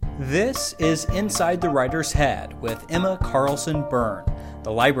This is Inside the Writer's Head with Emma Carlson Byrne,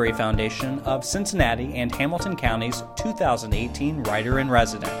 the Library Foundation of Cincinnati and Hamilton County's 2018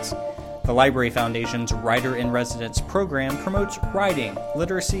 Writer-in-Residence. The Library Foundation's Writer-in-Residence program promotes writing,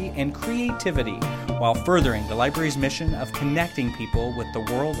 literacy, and creativity while furthering the library's mission of connecting people with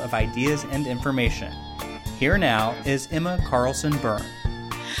the world of ideas and information. Here now is Emma Carlson Byrne.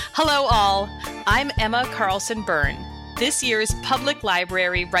 Hello all, I'm Emma Carlson Byrne, this year's Public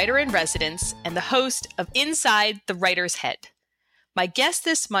Library Writer-in-Residence and the host of Inside the Writer's Head. My guest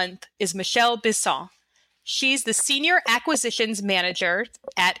this month is Michelle Bisson. She's the Senior Acquisitions Manager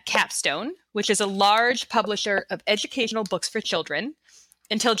at Capstone, which is a large publisher of educational books for children.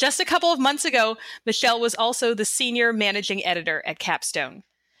 Until just a couple of months ago, Michelle was also the Senior Managing Editor at Capstone.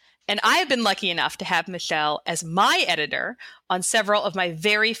 And I have been lucky enough to have Michelle as my editor on several of my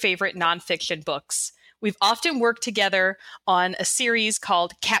very favorite nonfiction books. We've often worked together on a series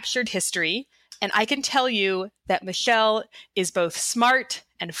called Captured History, and I can tell you that Michelle is both smart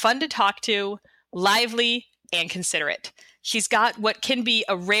and fun to talk to, lively and considerate. She's got what can be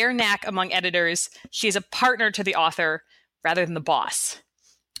a rare knack among editors. She is a partner to the author rather than the boss.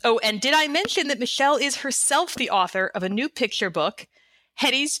 Oh, and did I mention that Michelle is herself the author of a new picture book,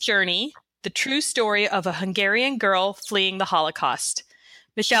 Hetty's Journey, the true story of a Hungarian girl fleeing the Holocaust.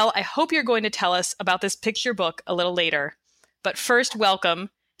 Michelle, I hope you're going to tell us about this picture book a little later. But first, welcome,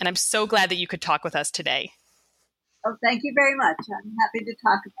 and I'm so glad that you could talk with us today. Oh, thank you very much. I'm happy to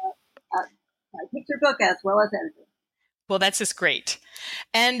talk about my picture book as well as editing. Well, that's just great.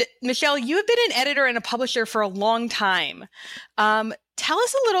 And Michelle, you have been an editor and a publisher for a long time. Tell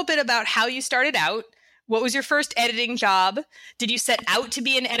us a little bit about how you started out. What was your first editing job? Did you set out to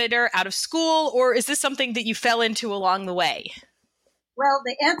be an editor out of school, or is this something that you fell into along the way? Well,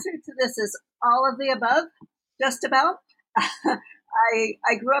 the answer to this is all of the above, just about.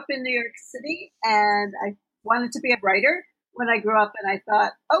 I grew up in New York City, and I wanted to be a writer when I grew up, and I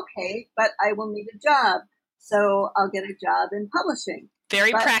thought, okay, but I will need a job, so I'll get a job in publishing.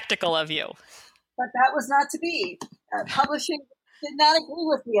 Very practical of you. But that was not to be. Publishing did not agree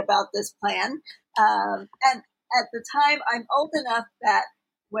with me about this plan. And at the time, I'm old enough that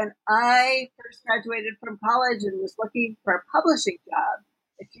when I first graduated from college and was looking for a publishing job,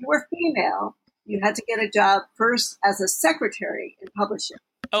 if you were female, you had to get a job first as a secretary in publishing.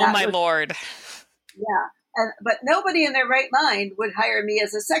 Oh, my Lord. Yeah. But nobody in their right mind would hire me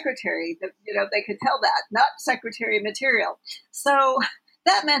as a secretary. They could tell that, not secretary material. So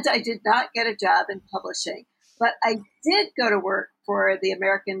that meant I did not get a job in publishing. But I did go to work for the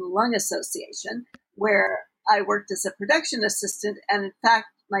American Lung Association, where I worked as a production assistant. And in fact,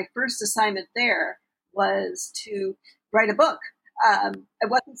 my first assignment there was to write a book. I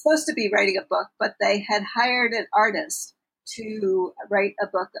wasn't supposed to be writing a book, but they had hired an artist to write a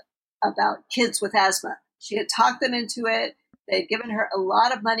book about kids with asthma. She had talked them into it. They'd given her a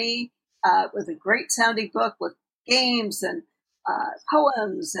lot of money. It was a great sounding book with games and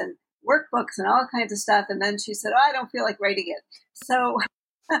poems and workbooks and all kinds of stuff. And then she said, I don't feel like writing it. So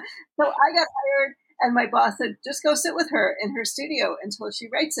I got hired, and my boss said, just go sit with her in her studio until she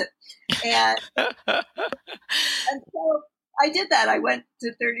writes it. And so I did that. I went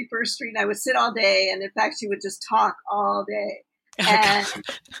to 31st Street, and I would sit all day. And in fact, she would just talk all day. And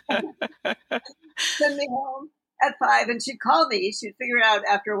send me home at 5, and she'd call me. She'd figure out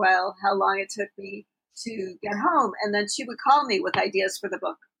after a while how long it took me to get home. And then she would call me with ideas for the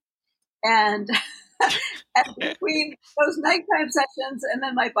book. And between those nighttime sessions and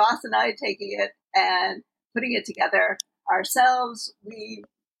then my boss and I taking it and putting it together ourselves, we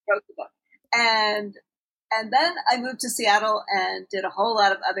wrote the book. And then I moved to Seattle and did a whole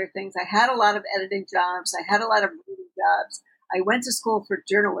lot of other things. I had a lot of editing jobs. I had a lot of reading jobs. I went to school for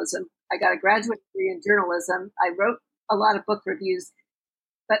journalism. I got a graduate degree in journalism. I wrote a lot of book reviews.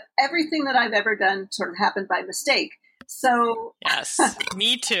 But everything that I've ever done sort of happened by mistake. So yes,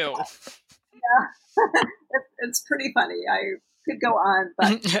 me too. Yeah, it's pretty funny. I could go on,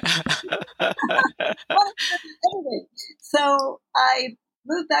 but so I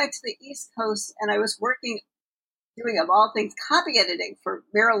moved back to the East Coast, and I was doing of all things, copy editing for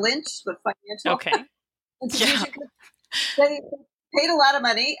Merrill Lynch, the financial institution. Yeah. They paid a lot of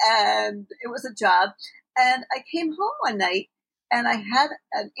money, and it was a job. And I came home one night, and I had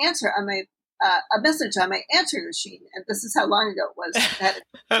an answer on my a message on my answering machine, and this is how long ago it was.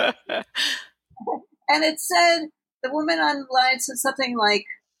 And it said, the woman on the line said something like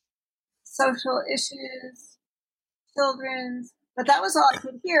social issues, children's, but that was all I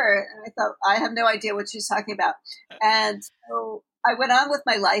could hear. And I thought, I have no idea what she's talking about. And so I went on with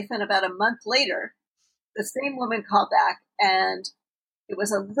my life, and about a month later, the same woman called back, and it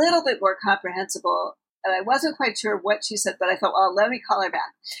was a little bit more comprehensible. And I wasn't quite sure what she said, but I thought, well, let me call her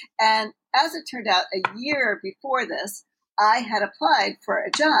back. And as it turned out, a year before this, I had applied for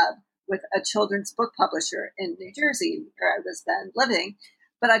a job with a children's book publisher in New Jersey, where I was then living.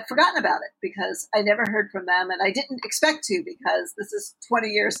 But I'd forgotten about it because I never heard from them, and I didn't expect to because this is 20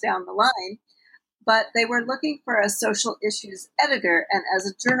 years down the line. But they were looking for a social issues editor, and as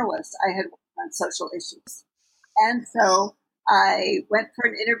a journalist, I had worked on social issues. And so I went for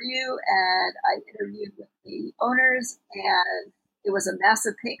an interview, and I interviewed with the owners, and it was a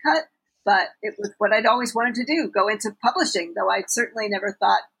massive pay cut, but it was what I'd always wanted to do, go into publishing, though I'd certainly never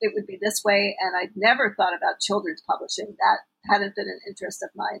thought it would be this way, and I'd never thought about children's publishing. That hadn't been an interest of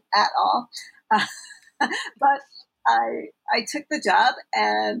mine at all. But I took the job,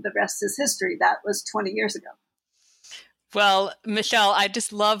 and the rest is history. That was 20 years ago. Well, Michelle, I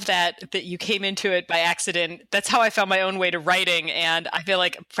just love that you came into it by accident. That's how I found my own way to writing, and I feel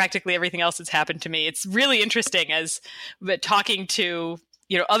like practically everything else that's happened to me. It's really interesting as talking to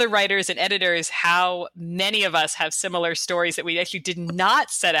other writers and editors, how many of us have similar stories that we actually did not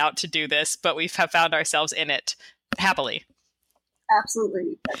set out to do this, but we have found ourselves in it happily.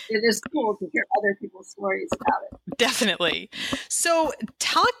 Absolutely. It is cool to hear other people's stories about it. Definitely. So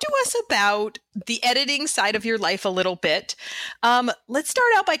talk to us about the editing side of your life a little bit. Let's start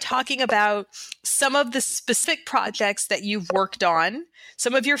out by talking about some of the specific projects that you've worked on,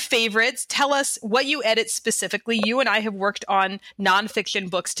 some of your favorites. Tell us what you edit specifically. You and I have worked on nonfiction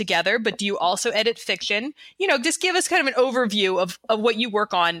books together, but do you also edit fiction? Just give us kind of an overview of what you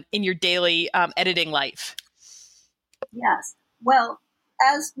work on in your daily editing life. Yes. Well,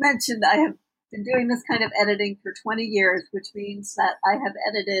 as mentioned, I have been doing this kind of editing for 20 years, which means that I have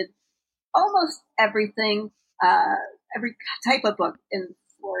edited almost everything, every type of book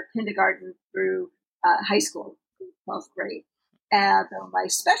for kindergarten through high school, through 12th grade. And my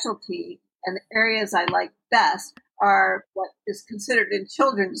specialty and the areas I like best are what is considered in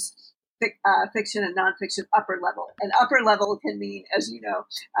children's fiction and nonfiction upper level. And upper level can mean, as you know,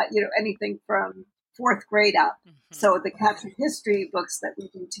 anything from 4th grade up. Mm-hmm. So the captured history books that we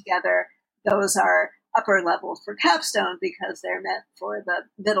do together, those are upper level for capstone because they're meant for the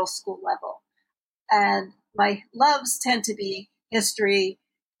middle school level. And my loves tend to be history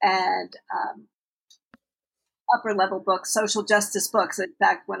and upper level books, social justice books. In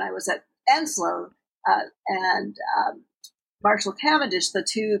fact, when I was at Enslow and Marshall Cavendish, the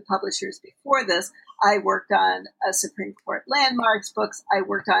two publishers before this, I worked on Supreme Court landmarks books. I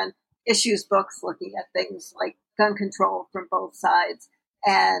worked on issues books looking at things like gun control from both sides.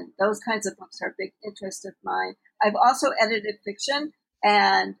 And those kinds of books are a big interest of mine. I've also edited fiction,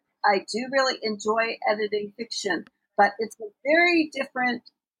 and I do really enjoy editing fiction, but it's a very different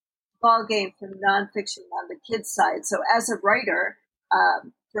ballgame from nonfiction on the kids' side. So as a writer,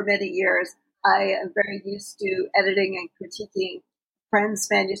 for many years, I am very used to editing and critiquing friends'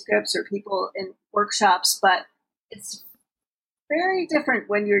 manuscripts or people in workshops, but it's very different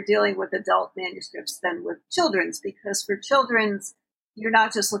when you're dealing with adult manuscripts than with children's, because for children's, you're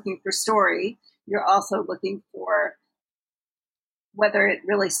not just looking for story, you're also looking for whether it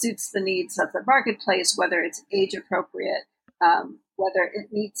really suits the needs of the marketplace, whether it's age appropriate, whether it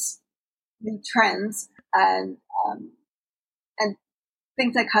meets new trends and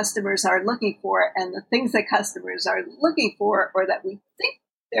things that customers are looking for, and the things that customers are looking for or that we think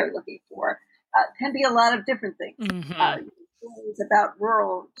they're looking for can be a lot of different things. Mm-hmm. Stories about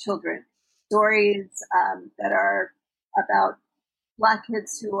rural children, stories that are about Black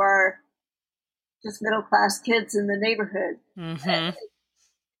kids who are just middle-class kids in the neighborhood. Mm-hmm.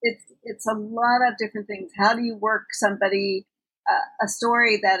 It's a lot of different things. How do you work somebody, a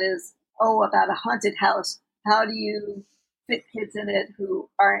story that is, about a haunted house? How do you fit kids in it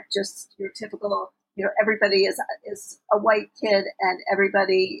who aren't just your typical, everybody is a white kid and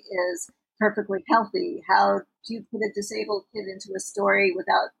everybody is perfectly healthy? How do you put a disabled kid into a story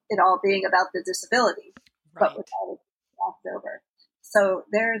without it all being about the disability, but without it crossed over? So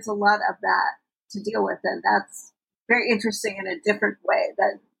there's a lot of that to deal with, and that's very interesting in a different way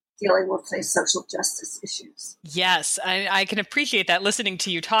than dealing with, say, social justice issues. Yes, I can appreciate that. Listening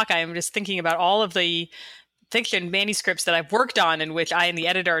to you talk, I'm just thinking about all of the fiction manuscripts that I've worked on in which I and the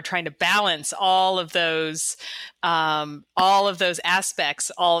editor are trying to balance all of those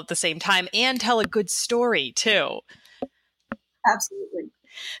aspects all at the same time and tell a good story too. Absolutely.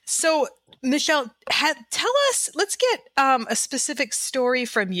 So, Michelle, tell us, let's get a specific story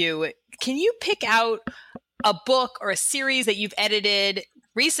from you. Can you pick out a book or a series that you've edited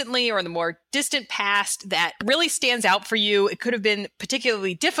recently or in the more distant past that really stands out for you? It could have been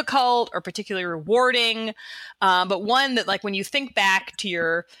particularly difficult or particularly rewarding, but one that, like, when you think back to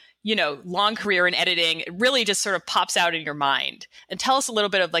your long career in editing, it really just sort of pops out in your mind. And tell us a little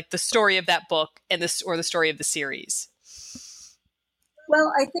bit of like the story of that book and or the story of the series.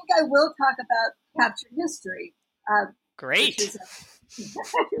 Well, I think I will talk about Captured History. Great. Which is a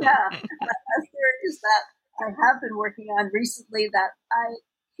series that I have been working on recently that I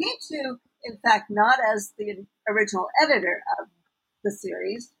came to, in fact, not as the original editor of the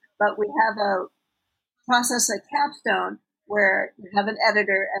series, but we have a process at Capstone where you have an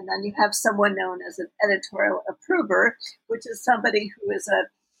editor and then you have someone known as an editorial approver, which is somebody who is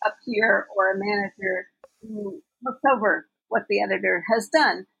a peer or a manager who looks over what the editor has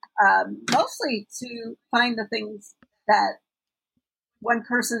done, mostly to find the things that one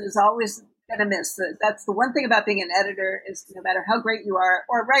person is always going to miss. That's the one thing about being an editor is no matter how great you are,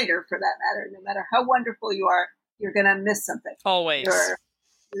 or a writer for that matter, no matter how wonderful you are, you're going to miss something. Always.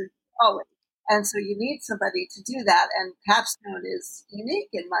 You're always. And so you need somebody to do that. And Capstone is unique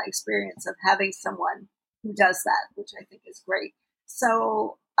in my experience of having someone who does that, which I think is great.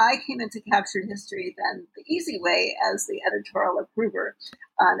 So I came into Captured History then the easy way as the editorial approver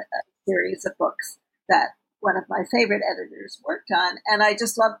on a series of books that one of my favorite editors worked on, and I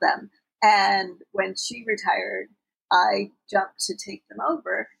just loved them. And when she retired, I jumped to take them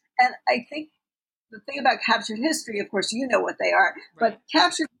over. And I think the thing about Captured History, of course, you know what they are, right. But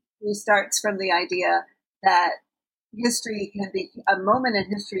Captured History starts from the idea that a moment in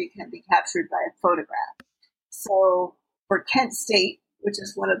history can be captured by a photograph. So for Kent State, which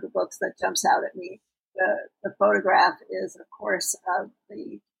is one of the books that jumps out at me, the photograph is, of course, of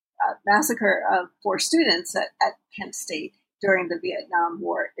the massacre of 4 students at Kent State during the Vietnam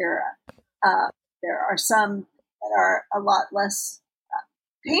War era. There are some that are a lot less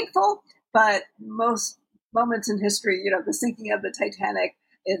painful, but most moments in history, the sinking of the Titanic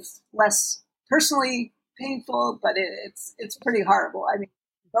is less personally painful, but it's pretty horrible. I mean,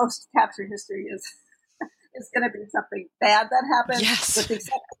 most Captured History is going to be something bad that happens. Yes. With the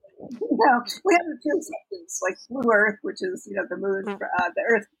exception, we have a few exceptions, like Blue Earth, which is the moon, the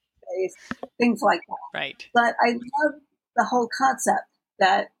Earth. Things like that. Right. But I love the whole concept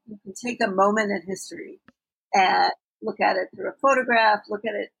that you can take a moment in history and look at it through a photograph, look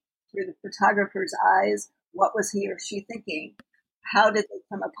at it through the photographer's eyes. What was he or she thinking? How did they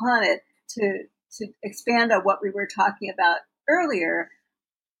come upon it? To expand on what we were talking about earlier,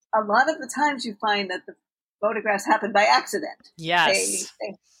 a lot of the times you find that the photographs happened by accident. Yes. They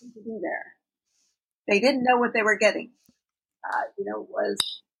happened to be there. They didn't know what they were getting.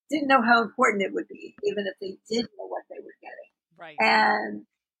 Didn't know how important it would be, even if they did know what they were getting. Right. And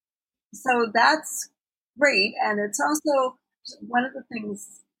so that's great. And it's also one of the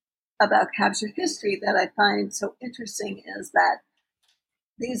things about Captured History that I find so interesting is that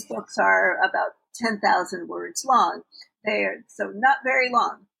these books are about 10,000 words long. They're so not very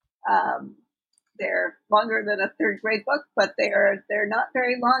long. They're longer than a third grade book, but they're not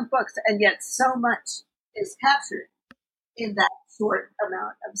very long books. And yet so much is captured in that short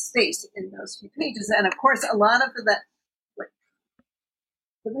amount of space in those few pages. And of course, a lot of the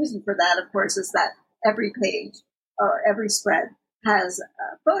reason for that, of course, is that every page or every spread has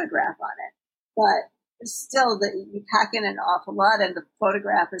a photograph on it. But still, you pack in an awful lot, and the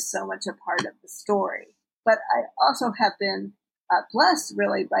photograph is so much a part of the story. But I also have been blessed,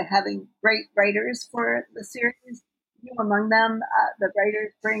 really, by having great writers for the series. You among them, the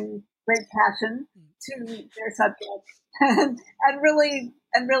writers bring great passion to their subject and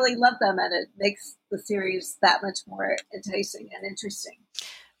really love them, and it makes the series that much more enticing and interesting.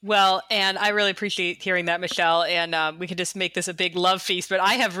 Well, and I really appreciate hearing that, Michelle, and we can just make this a big love feast, but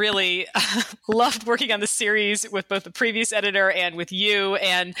I have really loved working on the series with both the previous editor and with you,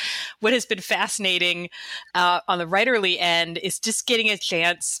 and what has been fascinating on the writerly end is just getting a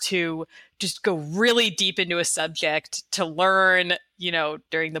chance to just go really deep into a subject, to learn,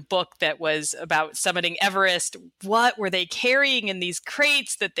 during the book that was about summiting Everest, what were they carrying in these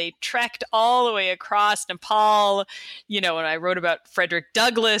crates that they trekked all the way across Nepal? When I wrote about Frederick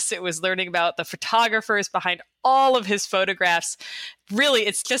Douglass, it was learning about the photographers behind all of his photographs. Really,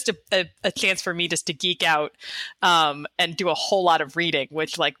 it's just a chance for me just to geek out and do a whole lot of reading,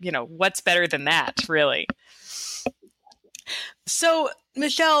 which, what's better than that, really? So,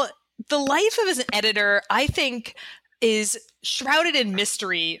 Michelle, the life of as an editor, I think, is shrouded in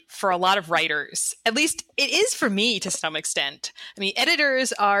mystery for a lot of writers. At least it is for me to some extent. I mean,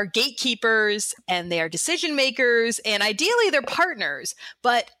 editors are gatekeepers and they are decision makers and ideally they're partners.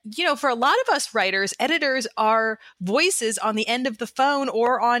 But, for a lot of us writers, editors are voices on the end of the phone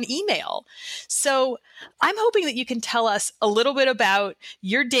or on email. So I'm hoping that you can tell us a little bit about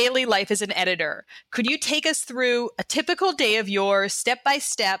your daily life as an editor. Could you take us through a typical day of yours, step by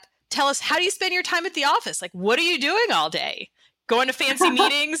step? Tell us, how do you spend your time at the office? Like, what are you doing all day? Going to fancy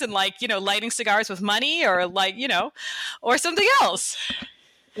meetings and lighting cigars with money or or something else?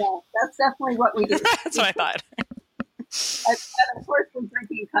 Yeah, that's definitely what we do. That's what I thought. And of course, we're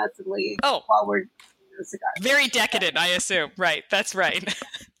drinking constantly while we're doing the cigars. Very decadent, I assume. Right, that's right.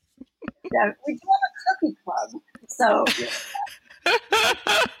 Yeah, we do have a cookie club, so.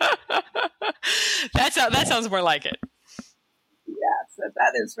 That sounds more like it. Yeah, so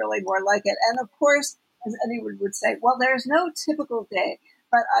that is really more like it. And of course, as anyone would say, well, there's no typical day,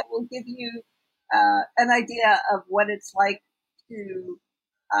 but I will give you an idea of what it's like to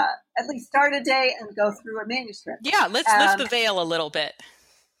at least start a day and go through a manuscript. Yeah, let's lift the veil a little bit.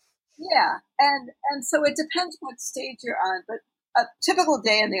 Yeah, and so it depends what stage you're on, but a typical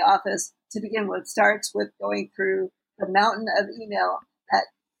day in the office to begin with starts with going through the mountain of email that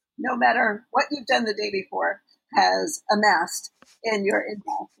no matter what you've done the day before has amassed in your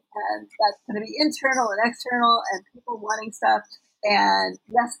inbox. And that's going to be internal and external and people wanting stuff. And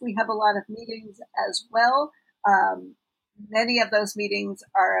yes, we have a lot of meetings as well. Many of those meetings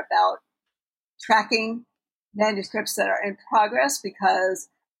are about tracking manuscripts that are in progress because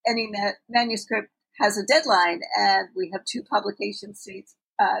any manuscript has a deadline and we have 2 publication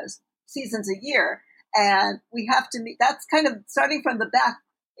seasons a year. And we have to meet, that's kind of starting from the back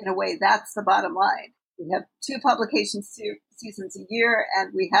in a way, that's the bottom line. We have 2 publication seasons a year,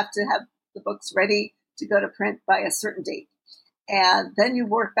 and we have to have the books ready to go to print by a certain date. And then you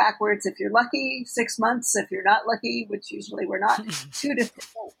work backwards. If you're lucky, 6 months. If you're not lucky, which usually we're not, 2 to 3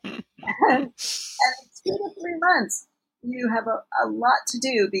 months. And in 2 to 3 months, you have a lot to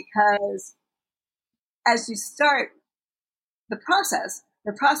do because as you start the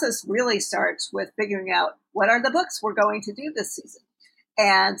process really starts with figuring out what are the books we're going to do this season.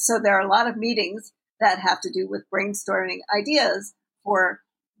 And so there are a lot of meetings that have to do with brainstorming ideas for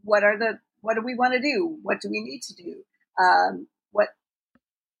what do we want to do? What do we need to do? What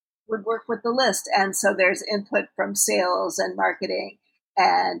would work with the list? And so there's input from sales and marketing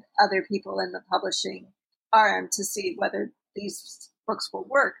and other people in the publishing arm to see whether these books will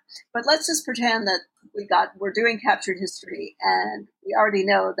work. But let's just pretend that we're doing Captured History and we already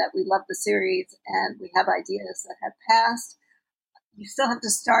know that we love the series and we have ideas that have passed. You still have to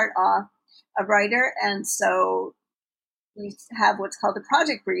start off a writer, and so we have what's called a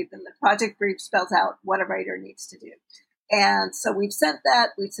project brief, and the project brief spells out what a writer needs to do. And so we've sent a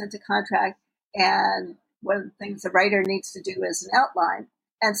contract, and one of the things a writer needs to do is an outline.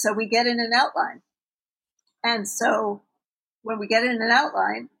 And so we get in an outline. And so when we get in an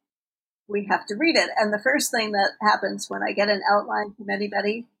outline, we have to read it. And the first thing that happens when I get an outline from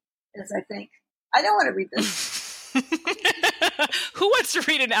anybody is I think, I don't want to read this. Who wants to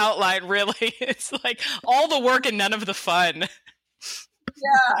read an outline, really? It's like all the work and none of the fun.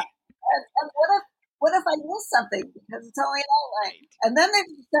 Yeah. And what if I miss something because it's only an outline? And then they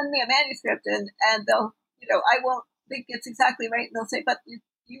send me a manuscript and they'll, I won't think it's exactly right. And they'll say, but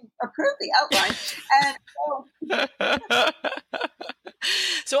you approved the outline. And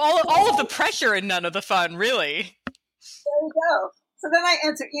so all of the pressure and none of the fun, really. There you go. So then I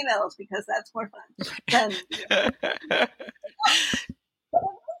answer emails because that's more fun. Then, but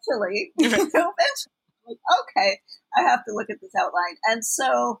eventually, okay, I have to look at this outline. And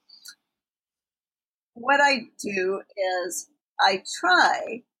so what I do is I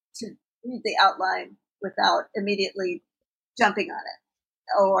try to read the outline without immediately jumping on it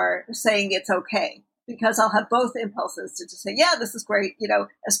or saying it's okay. Because I'll have both impulses to just say, yeah, this is great.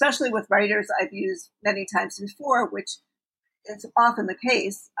 Especially with writers I've used many times before, which is often the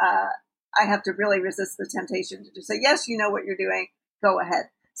case. I have to really resist the temptation to just say, yes, you know what you're doing. Go ahead.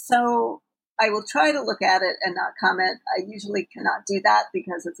 So I will try to look at it and not comment. I usually cannot do that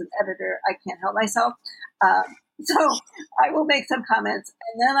because as an editor, I can't help myself. So I will make some comments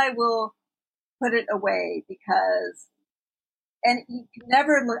and then I will put it away because, and you can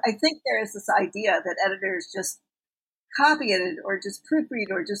never look, I think there is this idea that editors just copy it or just proofread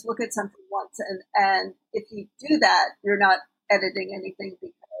or just look at something once. And if you do that, you're not editing anything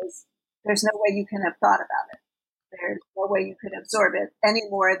because there's no way you can have thought about it. There's no way you could absorb it any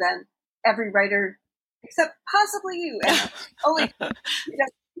more than every writer, except possibly you. And only,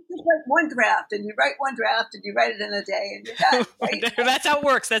 write one draft, and you write one draft, and you write it in a day, and you're done. Right? That's how it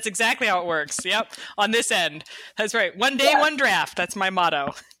works. That's exactly how it works. Yep. On this end. That's right. One day, one draft. That's my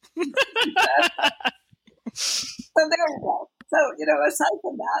motto. So there we go. So, aside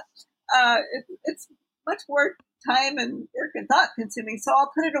from that, it's much more time and work and thought consuming. So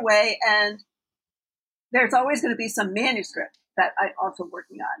I'll put it away, and there's always going to be some manuscript that I'm also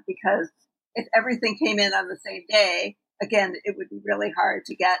working on, because if everything came in on the same day, again, it would be really hard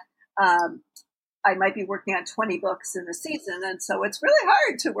to get. I might be working on 20 books in a season, and so it's really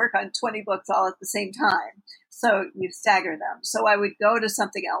hard to work on 20 books all at the same time. So you stagger them. So I would go to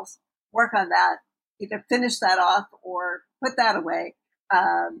something else, work on that, either finish that off or put that away.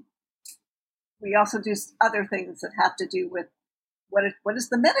 We also do other things that have to do with what is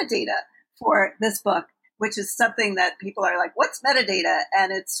the metadata for this book, which is something that people are like, what's metadata?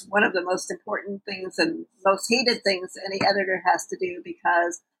 And it's one of the most important things and most hated things any editor has to do,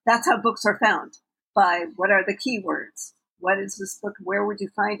 because that's how books are found, by what are the keywords? What is this book? Where would you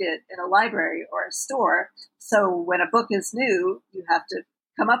find it in a library or a store? So when a book is new, you have to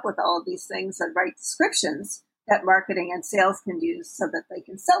come up with all of these things and write descriptions that marketing and sales can use so that they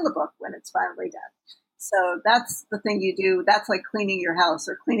can sell the book when it's finally done. So that's the thing you do. That's like cleaning your house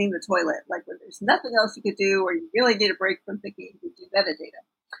or cleaning the toilet. Like when there's nothing else you could do, or you really need a break from thinking, you do metadata.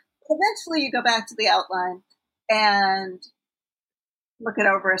 Eventually you go back to the outline and look it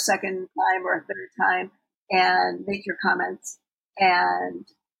over a second time or a third time and make your comments and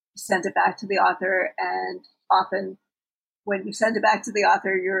send it back to the author. And often when you send it back to the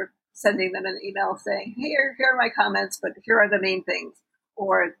author, you're sending them an email saying, here are my comments, but here are the main things.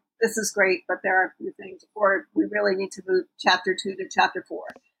 Or this is great, but there are a few things. Or we really need to move chapter 2 to chapter 4.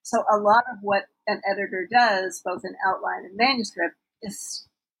 So a lot of what an editor does, both in outline and manuscript, is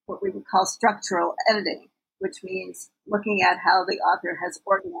what we would call structural editing, which means looking at how the author has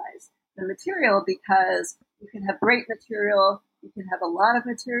organized the material, because you can have great material, you can have a lot of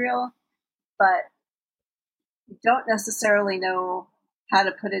material, but you don't necessarily know how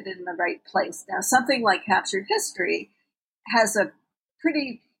to put it in the right place. Now, something like Captured History has a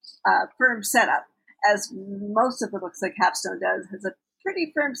pretty firm setup, as most of the books that Capstone does has a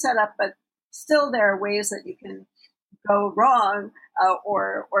pretty firm setup, but still there are ways that you can go wrong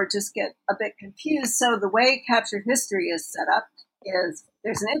or just get a bit confused. So the way Captured History is set up is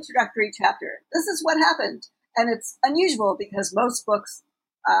there's an introductory chapter. This is what happened. And it's unusual because most books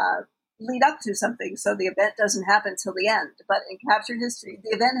lead up to something, so the event doesn't happen till the end. But in Captured History,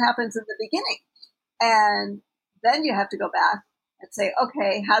 the event happens in the beginning. And then you have to go back and say,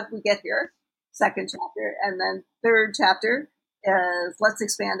 okay, how did we get here? Second chapter. And then third chapter is let's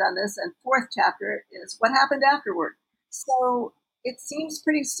expand on this. And fourth chapter is what happened afterward. So it seems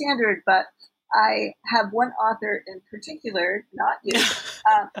pretty standard, but I have one author in particular, not you.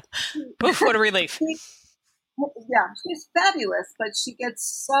 Oof, what a relief. She's fabulous, but she gets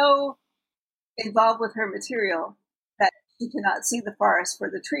so involved with her material that she cannot see the forest for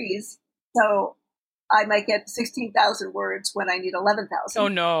the trees. So I might get 16,000 words when I need 11,000. Oh,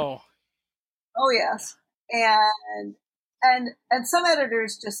 no. Oh, yes. And some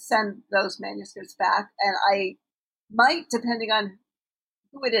editors just send those manuscripts back, and I might, depending on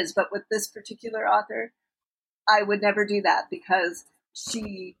who it is, but with this particular author, I would never do that because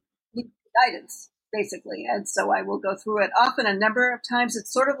she needs guidance, basically. And so I will go through it often a number of times.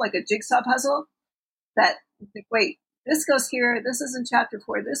 It's sort of like a jigsaw puzzle that you think, wait, this goes here, this is in chapter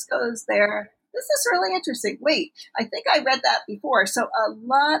 4, this goes there. This is really interesting. Wait, I think I read that before. So a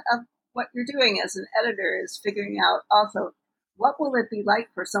lot of what you're doing as an editor is figuring out also, what will it be like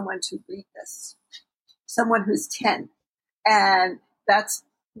for someone to read this? Someone who's 10. And that's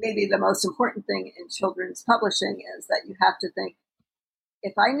maybe the most important thing in children's publishing, is that you have to think,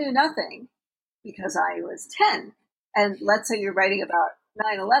 if I knew nothing because I was 10, and let's say you're writing about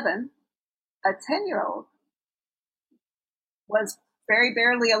 9/11, a 10-year-old was very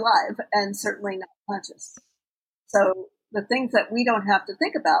barely alive and certainly not conscious. So the things that we don't have to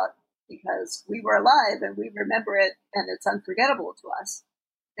think about because we were alive and we remember it and it's unforgettable to us,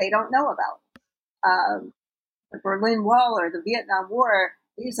 they don't know about. The Berlin Wall or the Vietnam War,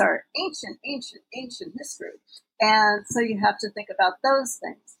 these are ancient history. And so you have to think about those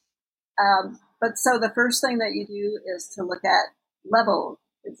things. But so the first thing that you do is to look at level.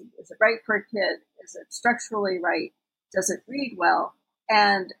 Is it right for a kid? Is it structurally right? Does it read well?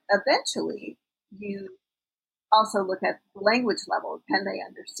 And eventually you also look at the language level. Can they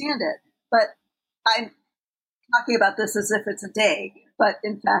understand it? But I'm talking about this as if it's a day. But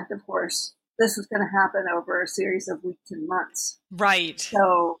in fact, of course, this is going to happen over a series of weeks and months. Right.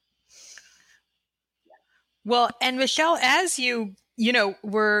 So, well, and Michelle, as you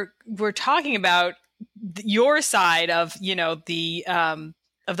we're talking about your side of,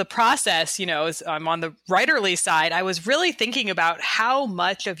 the process, as I'm on the writerly side, I was really thinking about how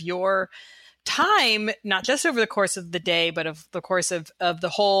much of your time, not just over the course of the day, but of the course of the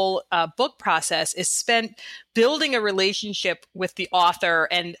whole book process, is spent building a relationship with the author,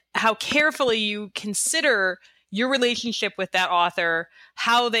 and how carefully you consider your relationship with that author,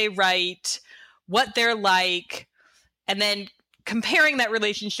 how they write, what they're like, and then comparing that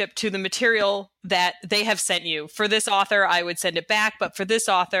relationship to the material that they have sent you. For this author, I would send it back, but for this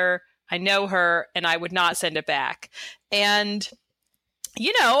author, I know her and I would not send it back. And,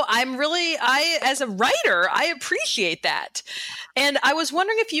 as a writer, I appreciate that. And I was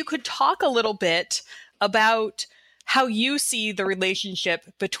wondering if you could talk a little bit about how you see the relationship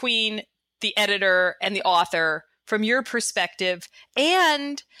between the editor and the author from your perspective,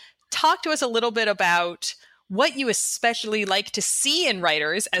 and talk to us a little bit about what you especially like to see in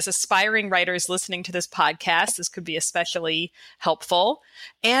writers. As aspiring writers listening to this podcast, this could be especially helpful.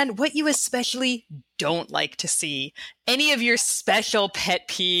 And what you especially don't like to see. Any of your special pet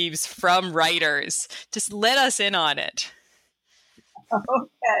peeves from writers. Just let us in on it.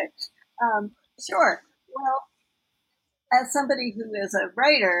 Okay. Sure. Well, as somebody who is a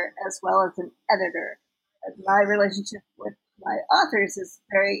writer as well as an editor, my relationship with my authors is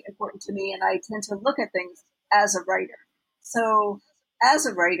very important to me, and I tend to look at things as a writer. So as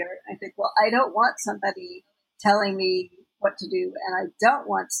a writer, I think, well, I don't want somebody telling me what to do, and I don't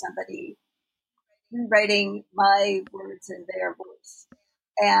want somebody rewriting my words in their voice.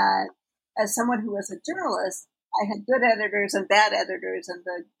 And as someone who was a journalist, I had good editors and bad editors, and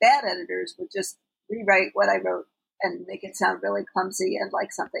the bad editors would just rewrite what I wrote and make it sound really clumsy and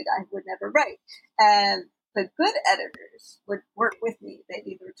like something I would never write. And the good editors would work with me. They'd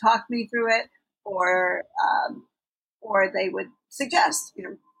either talk me through it, or they would suggest,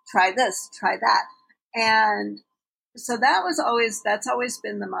 try this, try that. And so that's always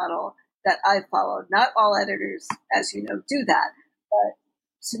been the model that I followed. Not all editors, as you know, do that. But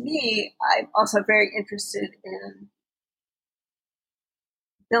to me, I'm also very interested in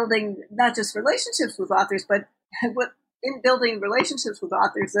building not just relationships with authors, but in building relationships with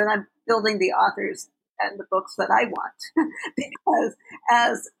authors, then I'm building the authors and the books that I want. Because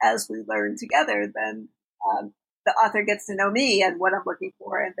as we learn together, then the author gets to know me and what I'm looking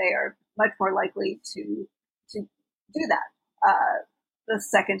for, and they are much more likely to do that the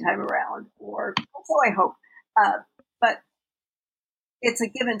second time around, or so I hope. But it's a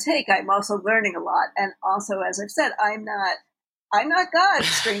give and take. I'm also learning a lot, and also, as I've said, I'm not God.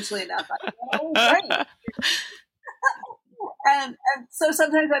 Strangely enough, I'm not always right. and so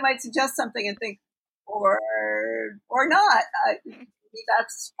sometimes I might suggest something and think, or not. Maybe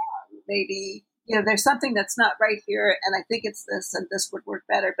that's wrong. Maybe there's something that's not right here, and I think it's this, and this would work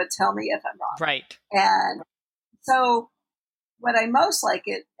better. But tell me if I'm wrong. Right. And so, what I most like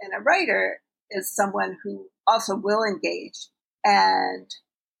in a writer is someone who also will engage and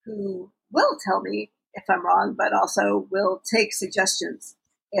who will tell me if I'm wrong, but also will take suggestions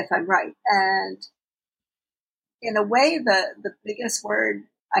if I'm right. And in a way, the biggest word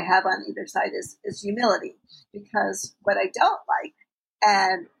I have on either side is humility, because what I don't like,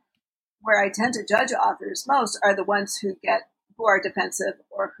 and where I tend to judge authors most, are the ones who are defensive,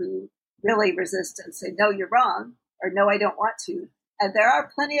 or who really resist and say, no, you're wrong, or no, I don't want to. And there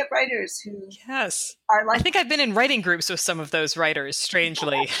are plenty of writers who are like, I think I've been in writing groups with some of those writers,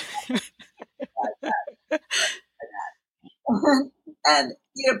 strangely. And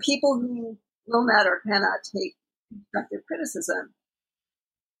people who will not or cannot take constructive criticism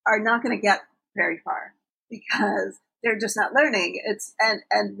are not going to get very far, because they're just not learning.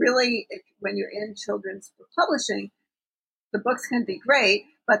 And really, when you're in children's book publishing, the books can be great,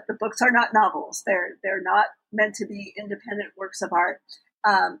 but the books are not novels. They're not meant to be independent works of art.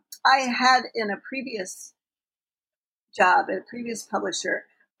 I had, in a previous job at a previous publisher,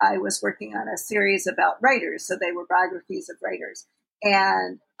 I was working on a series about writers, so they were biographies of writers.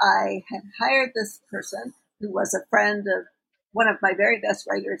 And I had hired this person who was a friend of one of my very best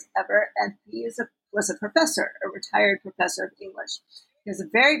writers ever, and he was a professor, a retired professor of English. He was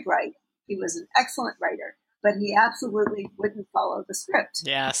very bright. He was an excellent writer, but he absolutely wouldn't follow the script.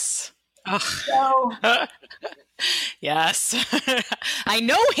 Yes. So, yes. I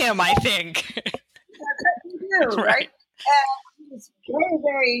know him, I think. You do, right? And he was very,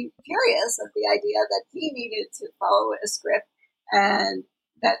 very furious at the idea that he needed to follow a script, and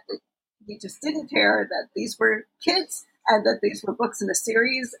that he just didn't care that these were kids, and that these were books in a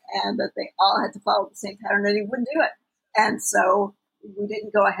series, and that they all had to follow the same pattern, and he wouldn't do it. And so we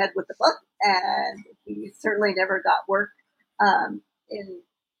didn't go ahead with the book, and he certainly never got work in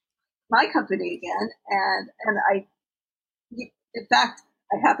my company again. And in fact,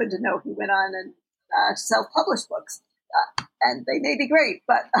 I happen to know he went on and self-published books, and they may be great,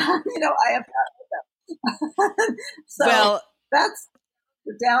 but I have not with them. So well, that's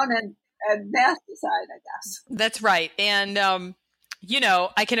the down and nasty side, I guess. That's right. And,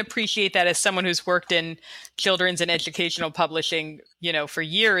 I can appreciate that as someone who's worked in children's and educational publishing, for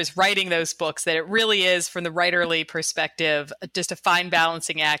years, writing those books, that it really is, from the writerly perspective, just a fine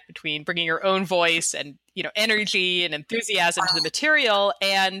balancing act between bringing your own voice and, energy and enthusiasm to the material,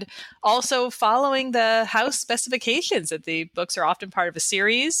 and also following the house specifications that the books are often part of a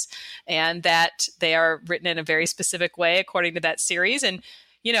series and that they are written in a very specific way according to that series. And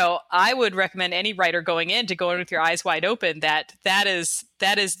I would recommend any writer going in to go in with your eyes wide open. That is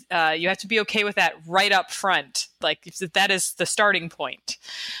you have to be okay with that right up front. Like, that is the starting point.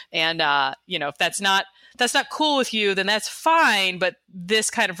 And if that's not cool with you, then that's fine. But this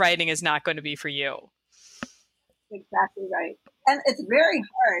kind of writing is not going to be for you. Exactly right. And it's very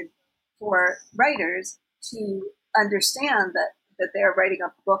hard for writers to understand that they're writing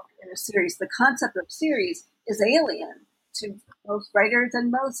a book in a series. The concept of series is alien to most writers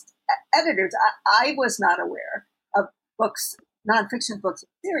and most editors. I was not aware of books, nonfiction books,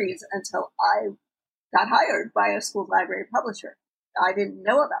 series until I got hired by a school library publisher. I didn't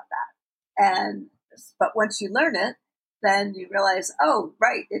know about that. But once you learn it, then you realize, oh,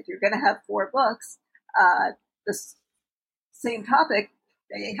 right, if you're going to have 4 books, the same topic,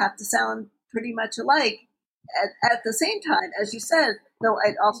 they have to sound pretty much alike. At the same time, as you said, though,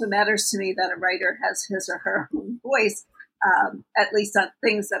 it also matters to me that a writer has his or her own voice, at least on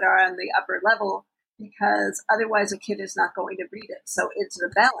things that are on the upper level, because otherwise a kid is not going to read it. So it's a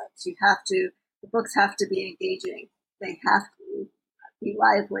balance. The books have to be engaging. They have to be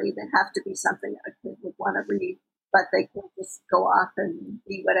lively. They have to be something a kid would want to read, but they can't just go off and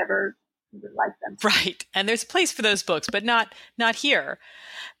be whatever you would like them to. Right. And there's a place for those books, but not here.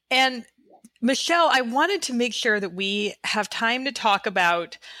 And Michelle, I wanted to make sure that we have time to talk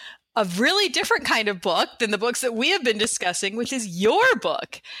about a really different kind of book than the books that we have been discussing, which is your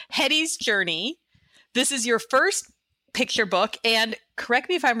book, Hetty's Journey. This is your first picture book, and correct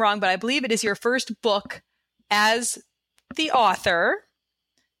me if I'm wrong, but I believe it is your first book as the author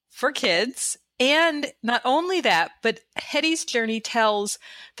for kids. And not only that, but Hetty's Journey tells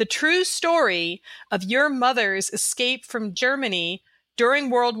the true story of your mother's escape from Germany during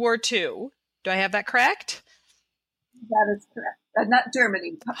World War II. Do I have that correct? That is correct. Not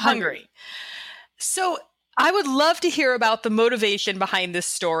Germany, Hungary. So I would love to hear about the motivation behind this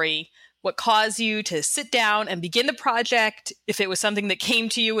story, what caused you to sit down and begin the project, if it was something that came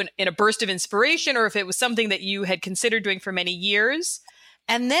to you in a burst of inspiration, or if it was something that you had considered doing for many years.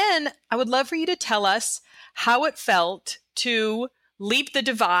 And then I would love for you to tell us how it felt to leap the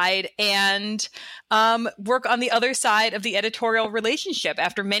divide and work on the other side of the editorial relationship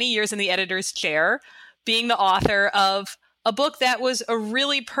after many years in the editor's chair, being the author of a book that was a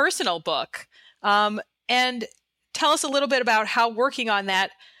really personal book. And tell us a little bit about how working on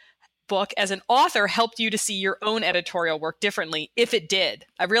that book as an author helped you to see your own editorial work differently, if it did.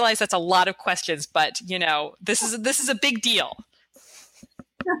 I realize that's a lot of questions, but this is a big deal.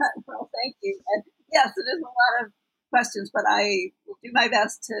 Well, thank you. And yes, it is a lot of questions, but I will do my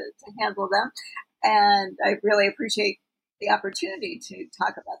best to handle them. And I really appreciate the opportunity to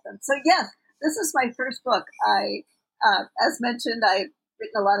talk about them. So yes, this is my first book. As mentioned, I've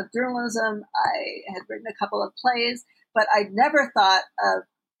written a lot of journalism. I had written a couple of plays, but I'd never thought of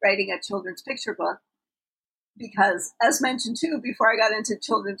writing a children's picture book because, as mentioned too, before I got into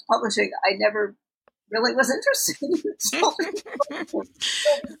children's publishing, I never really was interested in children's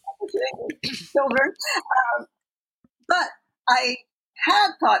children. But I had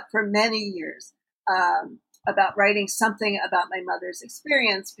thought for many years about writing something about my mother's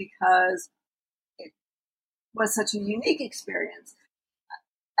experience because it was such a unique experience.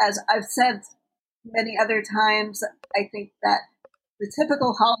 As I've said many other times, I think that the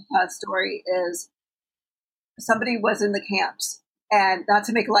typical Holocaust story is somebody was in the camps, and not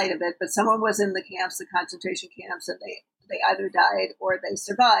to make light of it, but someone was in the camps, the concentration camps, and they either died or they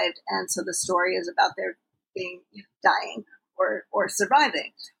survived. And so the story is about their being dying or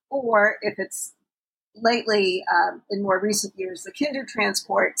surviving. Or if it's lately, in more recent years, the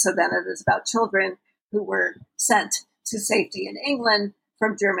Kindertransport, so then it is about children who were sent to safety in England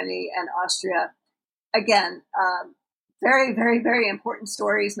from Germany and Austria. Again, very, very, very important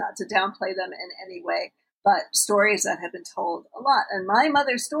stories, not to downplay them in any way, but stories that have been told a lot. And my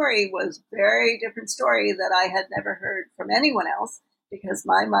mother's story was a very different story that I had never heard from anyone else, because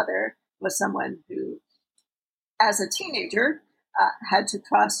my mother was someone who, as a teenager, had to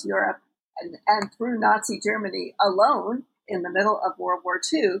cross Europe and through Nazi Germany alone in the middle of World War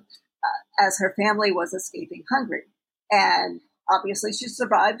II as her family was escaping Hungary. And obviously she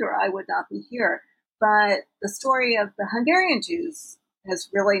survived or I would not be here. But the story of the Hungarian Jews has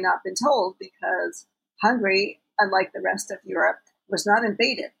really not been told because Hungary, unlike the rest of Europe, was not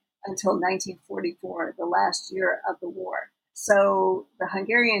invaded until 1944, the last year of the war. So the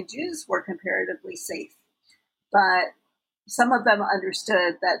Hungarian Jews were comparatively safe. But some of them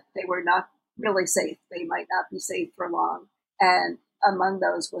understood that they were not really safe. They might not be safe for long. And among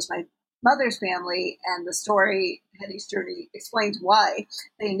those was my mother's family, and the story, Hetty's Journey, explains why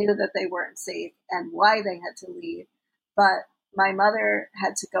they knew that they weren't safe and why they had to leave. But my mother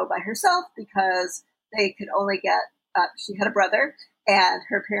had to go by herself because they could only get, she had a brother, and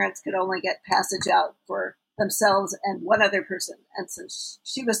her parents could only get passage out for themselves and one other person. And since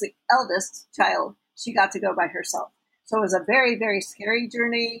she was the eldest child, she got to go by herself. So it was a very, very scary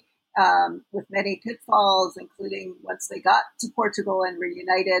journey with many pitfalls, including once they got to Portugal and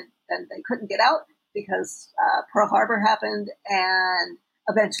reunited, then they couldn't get out because Pearl Harbor happened. And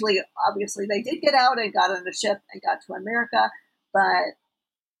eventually, obviously, they did get out and got on a ship and got to America. But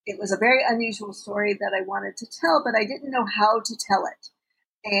it was a very unusual story that I wanted to tell, but I didn't know how to tell it.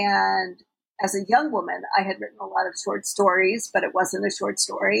 And as a young woman, I had written a lot of short stories, but it wasn't a short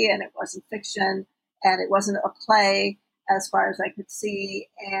story and it wasn't fiction and it wasn't a play as far as I could see.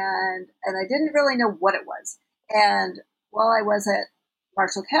 And I didn't really know what it was. And while I was at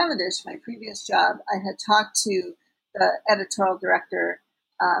Marshall Cavendish, my previous job, I had talked to the editorial director,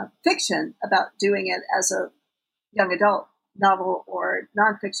 fiction, about doing it as a young adult novel or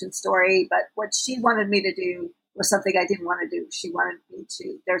nonfiction story. But what she wanted me to do was something I didn't want to do. She wanted me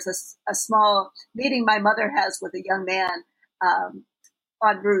to, there's a small meeting my mother has with a young man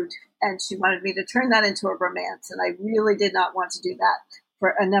en route, and she wanted me to turn that into a romance. And I really did not want to do that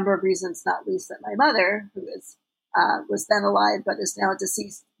for a number of reasons, not least that my mother, who is was then alive but is now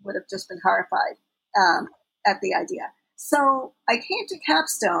deceased, would have just been horrified at the idea. So I came to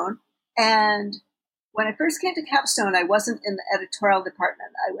Capstone, and when I first came to Capstone, I wasn't in the editorial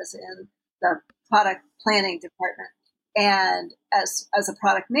department. I was in the product planning department, and as a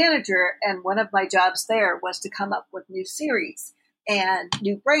product manager. And one of my jobs there was to come up with new series and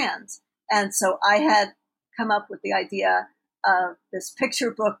new brands. And so I had come up with the idea of this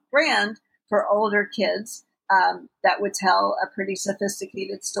picture book brand for older kids that would tell a pretty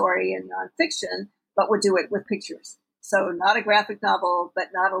sophisticated story in nonfiction, but would do it with pictures. So not a graphic novel, but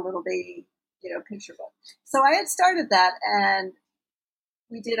not a little baby, picture book. So I had started that, and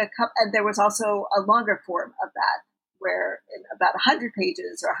we did and there was also a longer form of that, where in about 100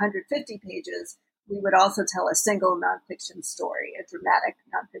 pages or 150 pages, we would also tell a single nonfiction story, a dramatic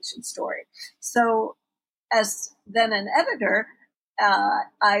nonfiction story. So as then an editor,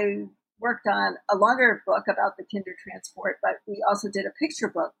 I worked on a longer book about the Kindertransport, but we also did a picture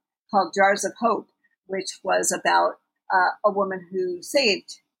book called Jars of Hope, which was about a woman who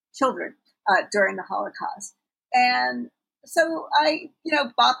saved children during the Holocaust. And so I,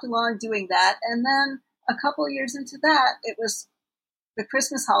 bopped along doing that. And then a couple of years into that, it was the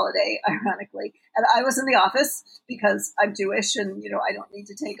Christmas holiday, ironically. And I was in the office because I'm Jewish and, I don't need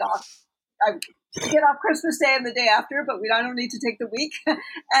to take off. I get off Christmas Day and the day after, but I don't need to take the week.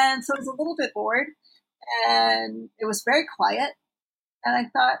 And so I was a little bit bored, and it was very quiet. And I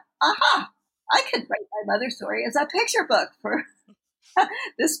thought, aha, I could write my mother's story as a picture book for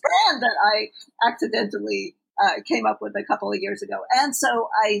this brand that I accidentally came up with a couple of years ago. And so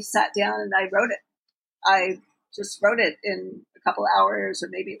I sat down and I wrote it. I just wrote it in a couple hours, or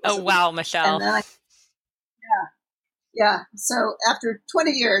maybe it was wow, Michelle. And then yeah. So after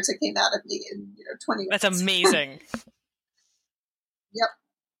 20 years, it came out of me in 20 years. That's amazing. Yep.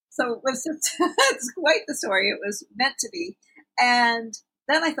 So it was just it's quite the story. It was meant to be. And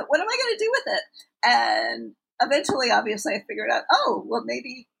then I thought, what am I going to do with it? And eventually, obviously, I figured out,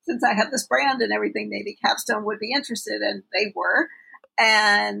 maybe since I have this brand and everything, maybe Capstone would be interested, and they were.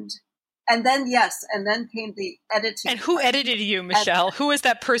 And then, and then came the editing. And who edited you, Michelle? Who was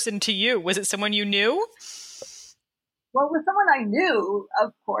that person to you? Was it someone you knew? Well, with someone I knew,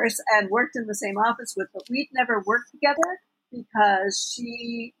 of course, and worked in the same office with, but we'd never worked together because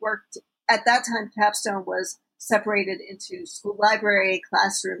she worked, at that time, Capstone was separated into school library,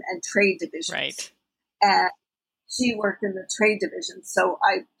 classroom, and trade divisions. Right. And she worked in the trade division. So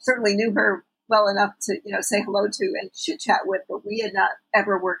I certainly knew her well enough to, say hello to and chit-chat with, but we had not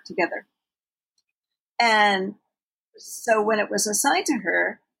ever worked together. And so when it was assigned to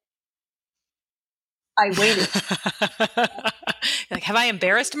her, I waited. Like, have I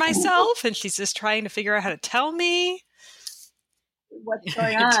embarrassed myself? And she's just trying to figure out how to tell me. what's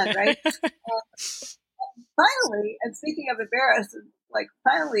going on, right? Finally, and speaking of embarrassed, like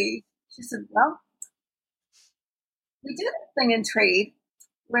finally, she said, well, we do this thing in trade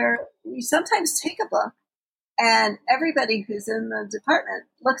where we sometimes take a book and everybody who's in the department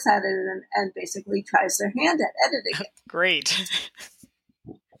looks at it and basically tries their hand at editing it. Great.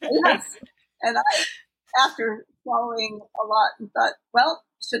 Yes. And I, after swallowing a lot, and thought, well,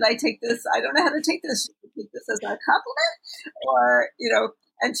 should I take this? I don't know how to take this. Should I take this as a compliment? Or,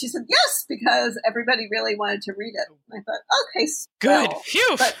 and she said, yes, because everybody really wanted to read it. And I thought, okay, good. Well,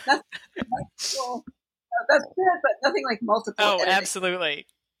 Phew. but that's good, but nothing like multiple. Oh, editing. Absolutely.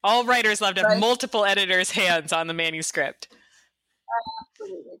 All writers love to have multiple editors' hands on the manuscript.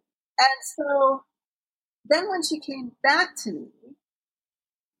 Absolutely. And so then when she came back to me,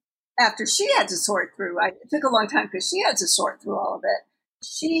 after she had to sort through, it took a long time because she had to sort through all of it.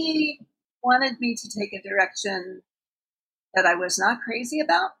 She wanted me to take a direction that I was not crazy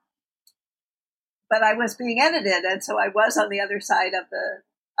about, but I was being edited, and so I was on the other side of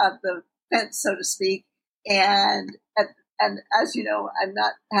the fence, so to speak. And as you know, I'm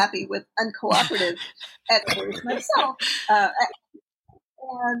not happy with uncooperative editors myself. And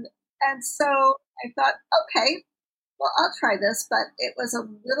so I thought, okay, well, I'll try this, but it was a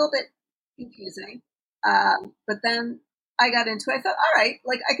little bit confusing. But then I got into it. I thought, all right,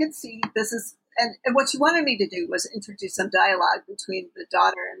 like I could see this is, and what she wanted me to do was introduce some dialogue between the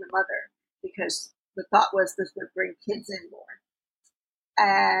daughter and the mother, because the thought was this would bring kids in more.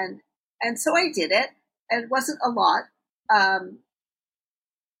 And so I did it, and it wasn't a lot.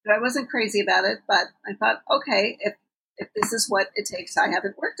 But I wasn't crazy about it, but I thought, okay, if this is what it takes, I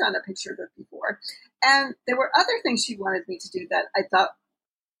haven't worked on a picture book before. And there were other things she wanted me to do that I thought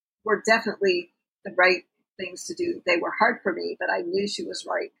were definitely the right things to do. They were hard for me, but I knew she was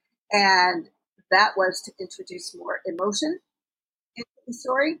right. And that was to introduce more emotion into the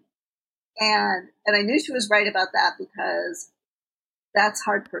story. And I knew she was right about that because that's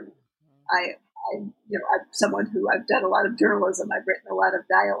hard for me. I'm someone who I've done a lot of journalism. I've written a lot of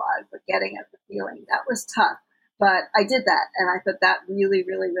dialogue, but getting at the feeling, that was tough. But I did that, and I thought that really,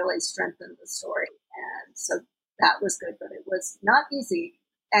 really, really strengthened the story. And so that was good, but it was not easy.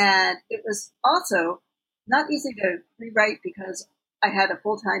 And it was also not easy to rewrite because I had a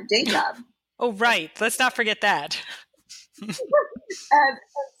full-time day job. Oh, right. Let's not forget that. and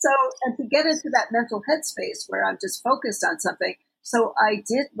to get into that mental headspace where I'm just focused on something. So I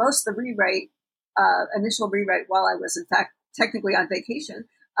did most of the initial rewrite while I was in fact technically on vacation,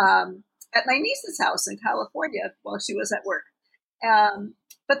 at my niece's house in California while she was at work.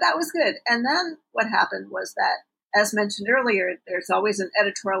 But that was good. And then what happened was that, as mentioned earlier, there's always an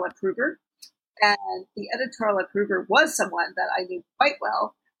editorial approver. And the editorial approver was someone that I knew quite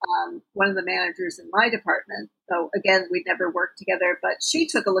well, one of the managers in my department. So again, we'd never worked together, but she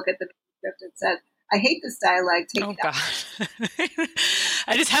took a look at the manuscript and said, I hate this dialogue, take it out. God.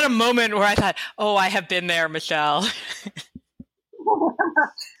 I just had a moment where I thought, oh, I have been there, Michelle.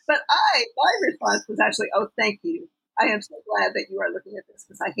 But my response was actually, oh, thank you. I am so glad that you are looking at this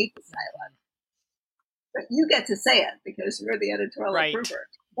because I hate this dialogue. But you get to say it because you're the editorial approver.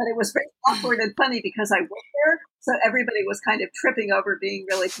 But it was very awkward and funny because I worked there, so everybody was kind of tripping over being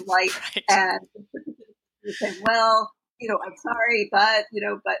really polite and saying, well, I'm sorry, but,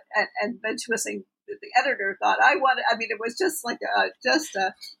 and then she was saying, the editor thought it was just like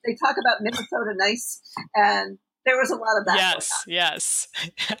they talk about Minnesota nice, and there was a lot of that. Yes.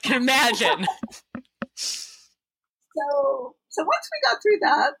 I can imagine. So once we got through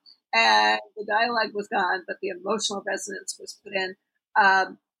that and the dialogue was gone, but the emotional resonance was put in,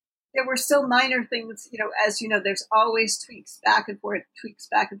 there were still minor things, as you know, there's always tweaks back and forth.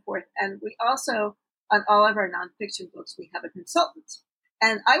 And we also, on all of our nonfiction books, we have a consultant.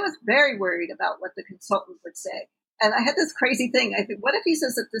 And I was very worried about what the consultant would say. And I had this crazy thing. I think, what if he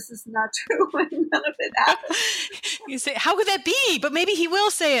says that this is not true and none of it happened? You say, how could that be? But maybe he will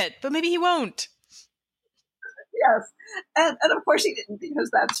say it, but maybe he won't. Yes. And of course he didn't,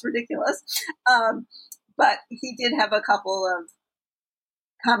 because that's ridiculous. But he did have a couple of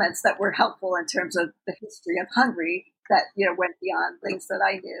comments that were helpful in terms of the history of Hungary that, went beyond things that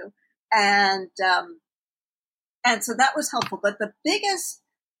I knew. And so that was helpful. But the biggest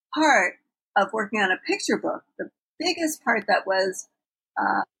part of working on a picture book, the biggest part that was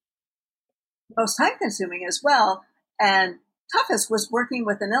most time consuming as well and toughest was working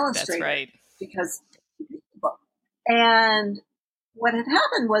with an illustrator. That's right. Because and what had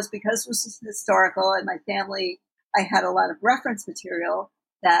happened was, because it was historical and my family, I had a lot of reference material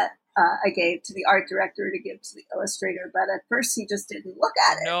that I gave to the art director to give to the illustrator. But at first he just didn't look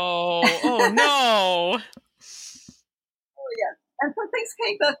at it. No. Oh, no. Oh, yeah. And so things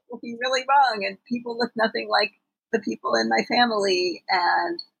came back looking really wrong, and people looked nothing like the people in my family,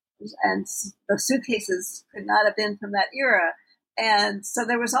 and the suitcases could not have been from that era. And so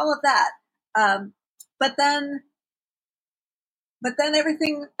there was all of that. But then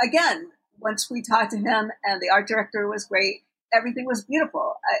everything, again, once we talked to him and the art director was great, everything was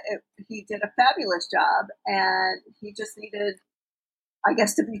beautiful. He did a fabulous job, and he just needed, I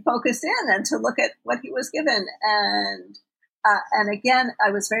guess, to be focused in and to look at what he was given. And again,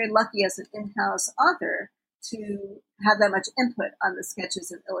 I was very lucky as an in-house author to have that much input on the sketches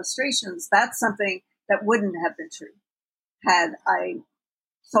and illustrations. That's something that wouldn't have been true had I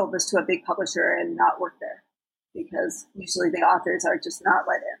sold this to a big publisher and not worked there, because usually the authors are just not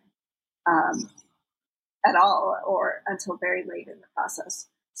let in at all, or until very late in the process.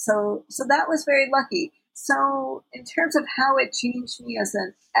 So that was very lucky. So in terms of how it changed me as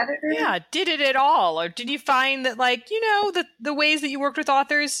an editor. Yeah, did it at all? Or did you find that, like, you know, the ways that you worked with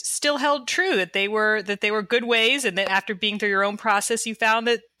authors still held true, that they were good ways, and that after being through your own process, you found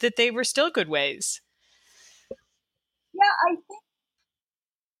that they were still good ways? Yeah, I think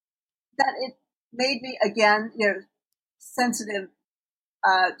that it made me, again, sensitive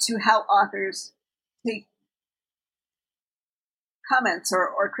to how authors take comments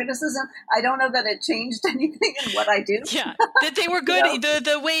or criticism. I don't know that it changed anything in what I do. Yeah, that they were good.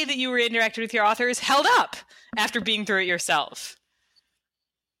 The way that you were interacting with your authors held up after being through it yourself.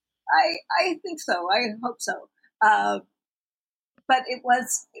 I think so. I hope so. But it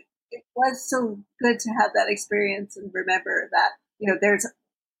was so good to have that experience and remember that,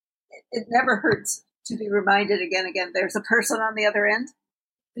 it never hurts to be reminded again, there's a person on the other end,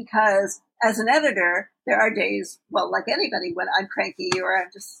 because as an editor, there are days, well, like anybody, when I'm cranky or I'm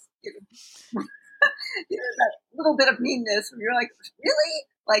just, that little bit of meanness, and you're like, really?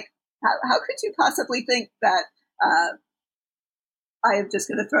 Like, how could you possibly think that I am just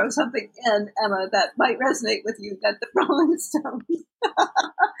going to throw something in, Emma, that might resonate with you, that the Rolling Stones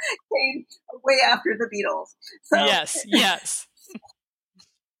came way after the Beatles? So, yes. Yeah.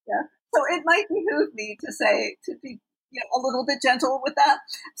 So it might behoove me to be a little bit gentle with that.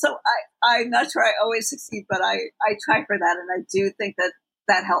 So I'm not sure I always succeed, but I try for that. And I do think that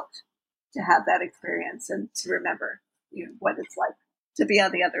helped to have that experience and to remember what it's like to be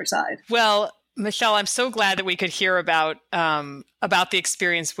on the other side. Well, Michelle, I'm so glad that we could hear about the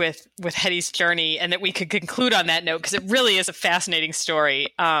experience with Hetty's journey, and that we could conclude on that note, because it really is a fascinating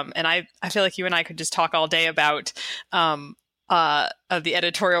story. And I feel like you and I could just talk all day about of the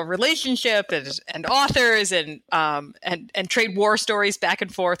editorial relationship and authors and trade war stories back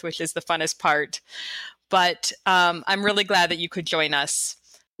and forth, which is the funnest part. But I'm really glad that you could join us.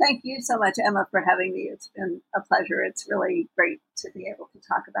 Thank you so much, Emma, for having me. It's been a pleasure. It's really great to be able to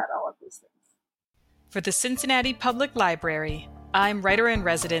talk about all of these things. For the Cincinnati Public Library, I'm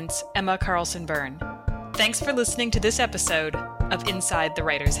Writer-in-Residence Emma Carlson Byrne. Thanks for listening to this episode of Inside the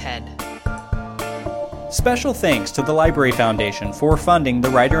Writer's Head. Special thanks to the Library Foundation for funding the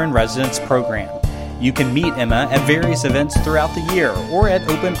Writer-in-Residence program. You can meet Emma at various events throughout the year or at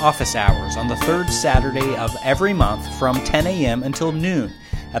open office hours on the third Saturday of every month from 10 a.m. until noon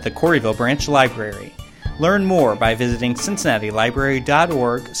at the Corryville Branch Library. Learn more by visiting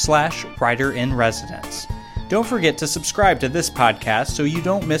cincinnatilibrary.org/writer-in-residence. Don't forget to subscribe to this podcast so you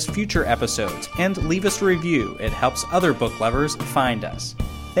don't miss future episodes, and leave us a review. It helps other book lovers find us.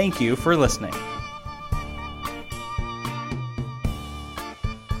 Thank you for listening.